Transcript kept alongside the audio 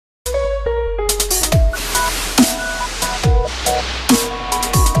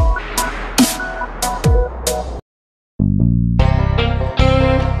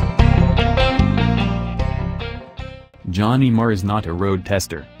Johnny Marr is not a road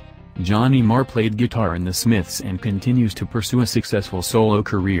tester. Johnny Marr played guitar in the Smiths and continues to pursue a successful solo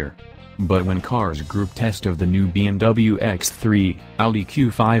career. But when Cars Group test of the new BMW X3, Audi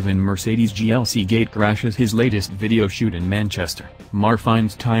Q5 and Mercedes GLC gate crashes his latest video shoot in Manchester, Marr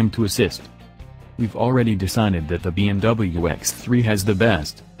finds time to assist. We've already decided that the BMW X3 has the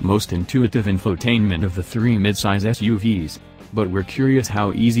best, most intuitive infotainment of the three midsize SUVs, but we're curious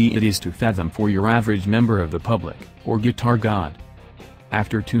how easy it is to fathom for your average member of the public, or guitar god.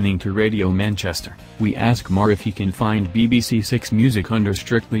 After tuning to Radio Manchester, we ask Marr if he can find BBC Six music under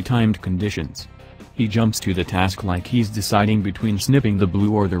strictly timed conditions. He jumps to the task like he's deciding between snipping the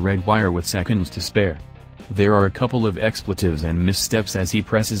blue or the red wire with seconds to spare. There are a couple of expletives and missteps as he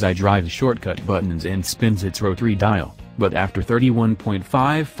presses iDrive's shortcut buttons and spins its rotary dial, but after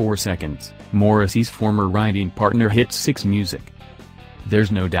 31.54 seconds, Morrissey's former riding partner hits Six music.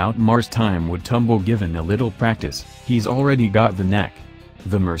 There's no doubt Marr's time would tumble given a little practice, he's already got the knack.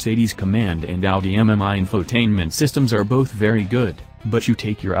 The Mercedes Command and Audi MMI infotainment systems are both very good, but you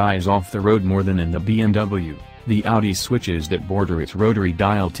take your eyes off the road more than in the BMW. The Audi switches that border its rotary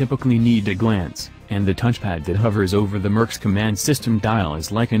dial typically need a glance, and the touchpad that hovers over the Merc's command system dial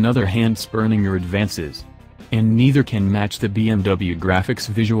is like another hand spurning your advances. And neither can match the BMW graphics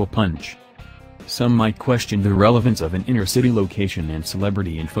visual punch. Some might question the relevance of an inner-city location and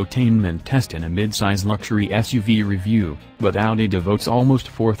celebrity infotainment test in a mid-size luxury SUV review, but Audi devotes almost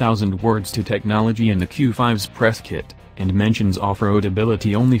 4,000 words to technology in the Q5's press kit, and mentions off-road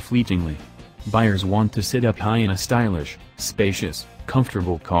ability only fleetingly. Buyers want to sit up high in a stylish, spacious,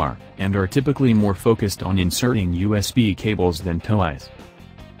 comfortable car, and are typically more focused on inserting USB cables than toys.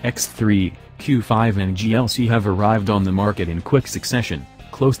 X3, Q5 and GLC have arrived on the market in quick succession,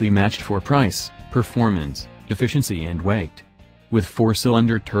 closely matched for price, performance, efficiency and weight. With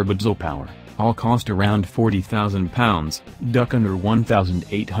 4-cylinder turbodiesel power, all cost around £40,000, duck under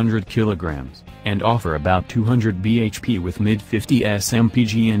 1,800 kilograms, and offer about 200 bhp with mid-50s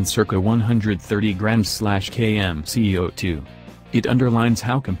mpg and circa 130 grams/km CO2. It underlines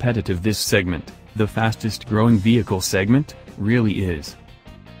how competitive this segment, the fastest growing vehicle segment, really is.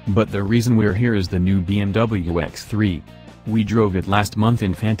 But the reason we're here is the new BMW X3. We drove it last month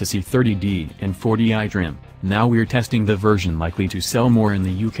in Fantasy 30D and 40i trim, now we're testing the version likely to sell more in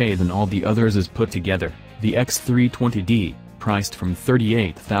the UK than all the others as put together, the X320D, priced from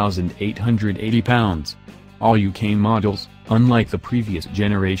 £38,880. All UK models, unlike the previous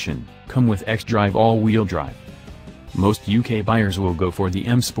generation, come with xDrive all-wheel drive. Most UK buyers will go for the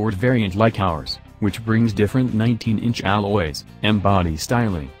M Sport variant like ours, which brings different 19-inch alloys, M-body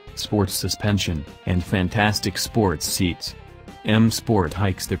styling, sports suspension, and fantastic sports seats. M Sport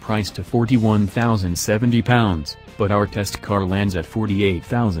hikes the price to £41,070, but our test car lands at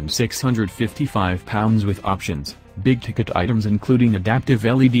 £48,655 with options, big-ticket items including adaptive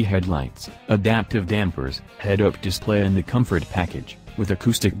LED headlights, adaptive dampers, head-up display and the comfort package, with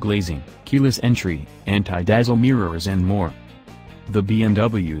acoustic glazing, keyless entry, anti-dazzle mirrors and more. The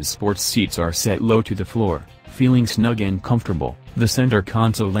BMW's sports seats are set low to the floor, feeling snug and comfortable, the center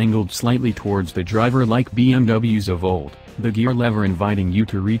console angled slightly towards the driver like BMWs of old, the gear lever inviting you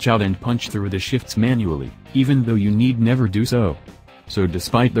to reach out and punch through the shifts manually, even though you need never do so. So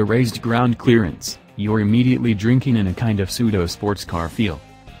despite the raised ground clearance, you're immediately drinking in a kind of pseudo-sports car feel.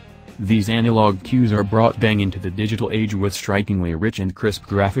 These analog cues are brought bang into the digital age with strikingly rich and crisp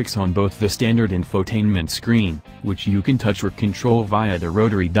graphics on both the standard infotainment screen, which you can touch or control via the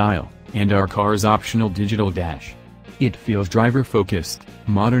rotary dial, and our car's optional digital dash. It feels driver-focused,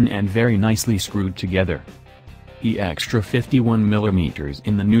 modern and very nicely screwed together. The extra 51mm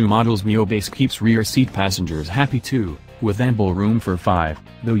in the new model's wheelbase keeps rear seat passengers happy too, with ample room for 5,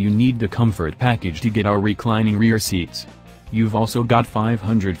 though you need the comfort package to get our reclining rear seats. You've also got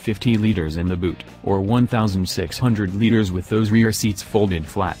 550 liters in the boot, or 1,600 liters with those rear seats folded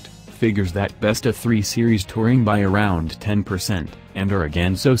flat, figures that best a 3 Series Touring by around 10%, and are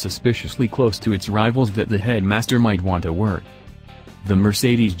again so suspiciously close to its rivals that the headmaster might want a word. The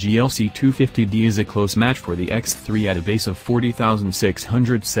Mercedes GLC 250D is a close match for the X3 at a base of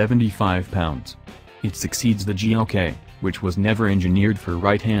 £40,675. It succeeds the GLK, which was never engineered for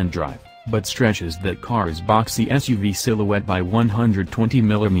right-hand drive, but stretches that car's boxy SUV silhouette by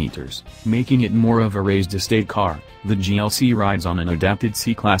 120mm, making it more of a raised estate car. The GLC rides on an adapted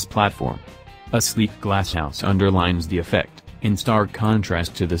C-Class platform. A sleek glasshouse underlines the effect, in stark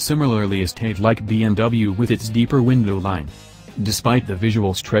contrast to the similarly estate-like BMW with its deeper window line. Despite the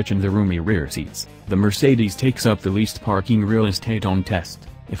visual stretch and the roomy rear seats, the Mercedes takes up the least parking real estate on test,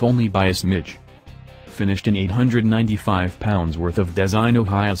 if only by a smidge. finished in 895 pounds worth of designo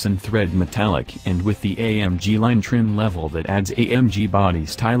hyacinth thread metallic and with the AMG Line trim level that adds AMG body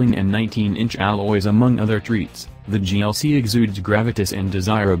styling and 19-inch alloys among other treats, the GLC exudes gravitas and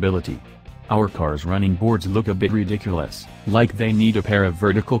desirability. Our car's running boards look a bit ridiculous, like they need a pair of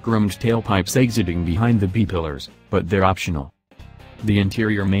vertical chromed tailpipes exiting behind the B-pillars, but they're optional. The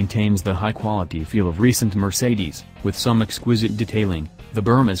interior maintains the high-quality feel of recent Mercedes, with some exquisite detailing, the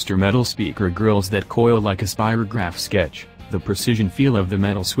Burmester metal speaker grills that coil like a spirograph sketch, the precision feel of the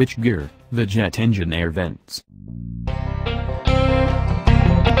metal switchgear, the jet engine air vents,